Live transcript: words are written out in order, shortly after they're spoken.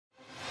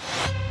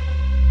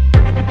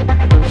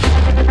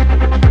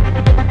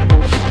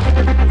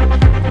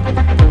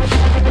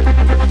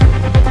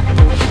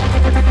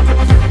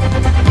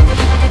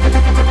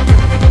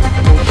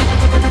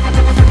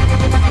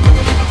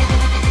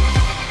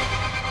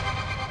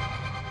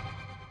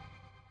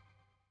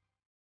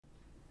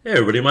Hey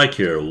everybody, Mike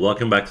here.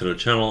 Welcome back to the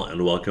channel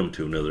and welcome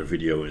to another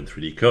video in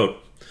 3DCoat.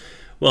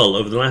 Well,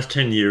 over the last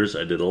 10 years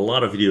I did a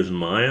lot of videos in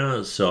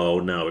Maya, so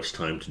now it's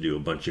time to do a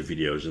bunch of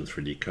videos in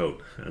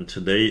 3DCoat. And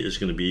today is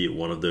going to be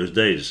one of those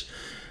days.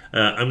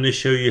 I'm going to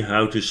show you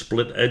how to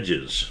split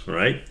edges,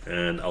 right?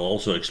 And I'll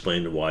also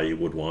explain why you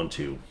would want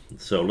to.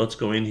 So let's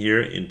go in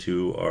here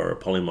into our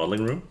poly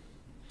modeling room.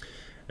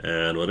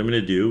 And what I'm going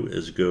to do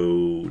is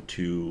go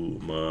to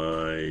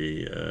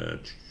my,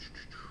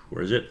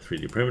 where is it?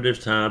 3D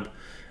Primitives tab.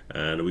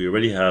 And we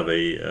already have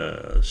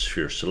a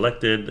sphere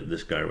selected,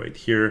 this guy right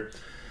here.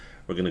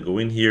 We're going to go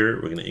in here,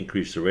 we're going to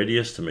increase the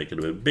radius to make it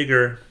a bit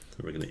bigger.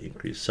 We're going to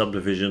increase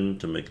subdivision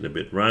to make it a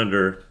bit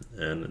rounder.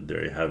 And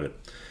there you have it.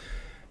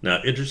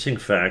 Now, interesting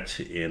fact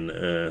in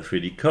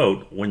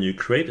 3DCoat, when you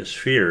create a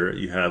sphere,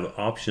 you have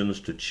options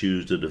to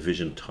choose the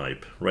division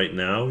type. Right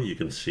now, you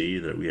can see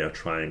that we have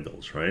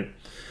triangles, right?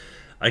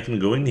 I can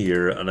go in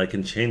here and I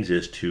can change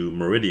this to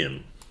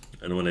meridian.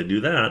 And when I do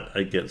that,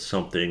 I get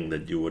something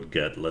that you would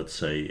get, let's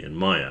say, in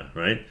Maya,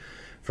 right?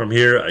 From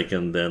here, I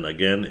can then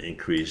again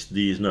increase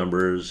these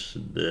numbers,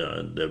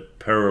 the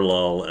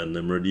parallel and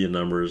the meridian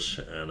numbers,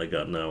 and I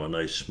got now a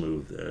nice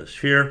smooth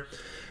sphere.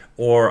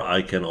 Or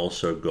I can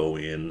also go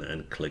in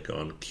and click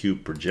on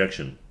cube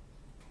projection.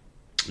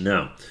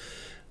 Now,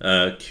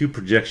 cube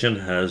projection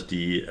has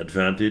the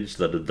advantage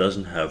that it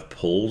doesn't have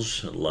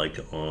poles like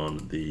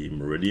on the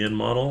meridian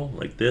model,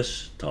 like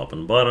this, top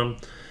and bottom.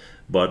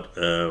 But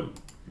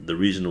the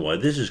reason why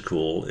this is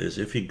cool is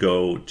if you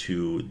go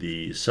to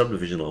the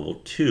subdivision level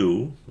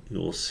 2, you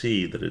will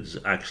see that it's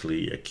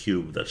actually a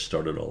cube that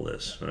started all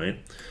this, right?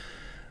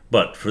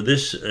 But for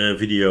this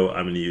video,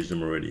 I'm going to use the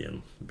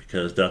meridian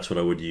because that's what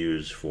I would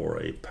use for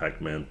a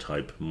Pac-Man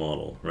type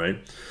model, right?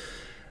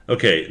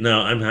 Okay,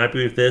 now I'm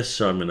happy with this,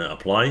 so I'm going to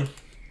apply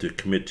to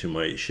commit to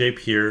my shape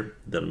here.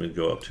 Then I'm going to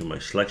go up to my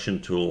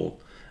selection tool.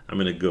 I'm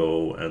going to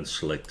go and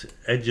select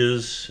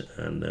edges,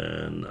 and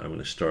then I'm going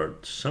to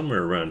start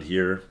somewhere around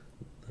here,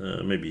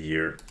 maybe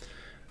here.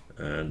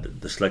 And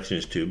the selection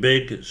is too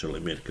big, so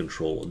let me hit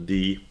Control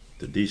D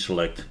to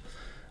deselect.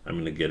 I'm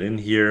going to get in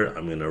here.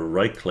 I'm going to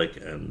right click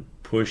and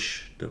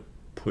push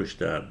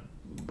that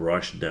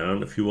brush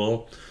down, if you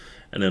will.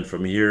 And then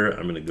from here,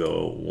 I'm going to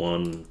go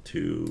 1,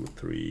 2,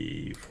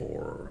 3,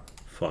 4,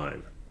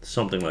 5,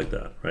 something like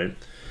that, right?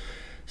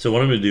 So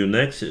what I'm going to do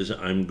next is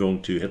I'm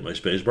going to hit my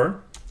spacebar,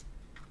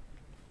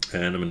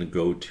 and I'm going to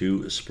go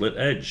to split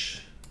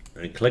edge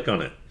and click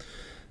on it.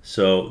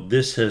 So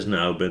this has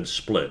now been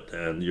split,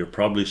 and you're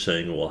probably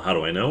saying, well, how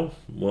do I know?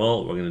 Well,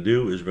 what we're going to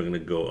do is we're going to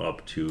go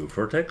up to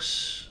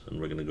vertex, and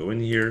we're going to go in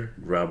here,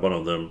 grab one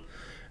of them,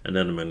 and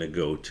then I'm going to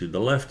go to the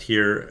left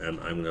here, and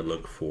I'm going to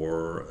look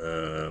for,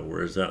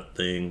 where is that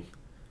thing?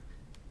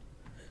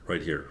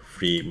 Right here,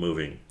 free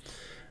moving.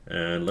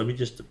 And let me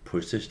just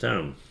push this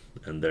down,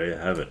 and there you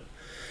have it.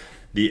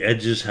 The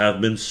edges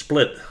have been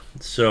split,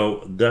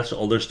 so that's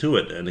all there's to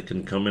it, and it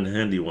can come in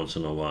handy once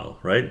in a while,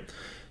 right?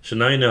 So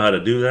now you know how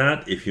to do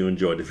that. If you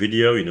enjoyed the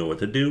video, you know what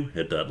to do.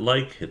 Hit that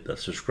like, hit that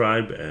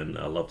subscribe, and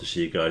I'd love to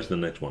see you guys in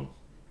the next one.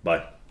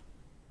 Bye.